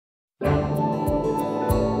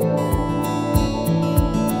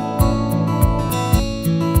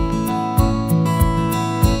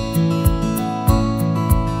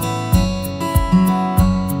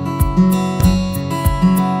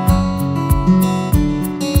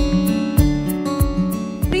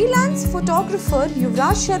photographer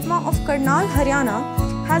Yuvraj Sharma of Karnal, Haryana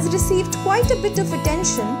has received quite a bit of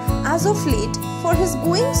attention as of late for his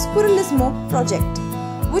Going Squirrelismo project,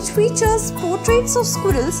 which features portraits of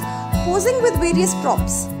squirrels posing with various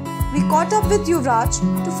props. We caught up with Yuvraj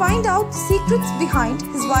to find out secrets behind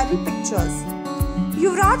his viral pictures.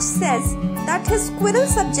 Yuvraj says that his squirrel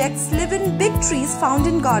subjects live in big trees found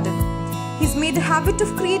in garden. He's made a habit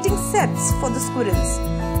of creating sets for the squirrels,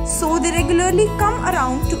 so they regularly come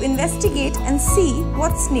around to investigate and see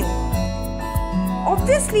what's new.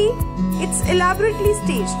 Obviously, it's elaborately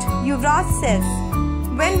staged, Yuvraj says.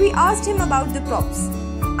 When we asked him about the props,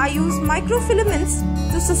 I use microfilaments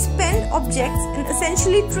to suspend objects and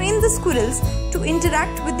essentially train the squirrels to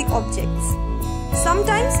interact with the objects.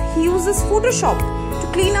 Sometimes he uses Photoshop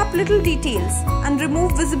to clean up little details and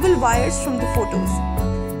remove visible wires from the photos.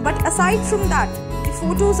 But aside from that, the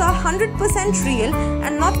photos are 100% real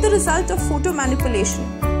and not the result of photo manipulation.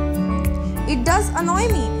 It does annoy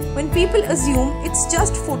me when people assume it's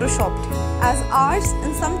just photoshopped, as hours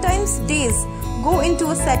and sometimes days go into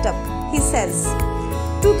a setup, he says.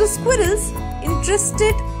 To the squirrels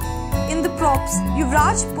interested in the props,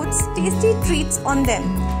 Yuvraj puts tasty treats on them,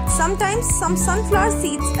 sometimes some sunflower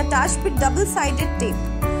seeds attached with double-sided tape.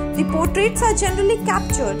 The portraits are generally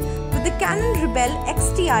captured with the Canon Rebel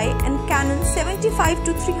XTI and Canon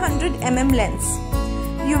 75-300mm lens.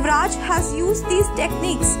 Yuvraj has used these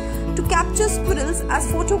techniques to capture squirrels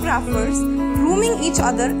as photographers, grooming each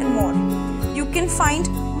other and more. You can find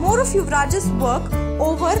more of Yuvraj's work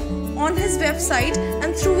over on his website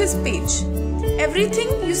and through his page. Everything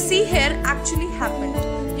you see here actually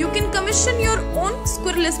happened. You can commission your own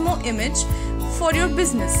Squirrelismo image for your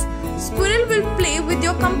business. Squirrel will play with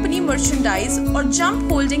your company merchandise or jump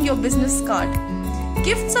holding your business card.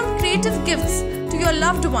 Gift some creative gifts to your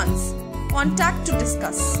loved ones. Contact to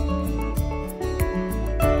discuss.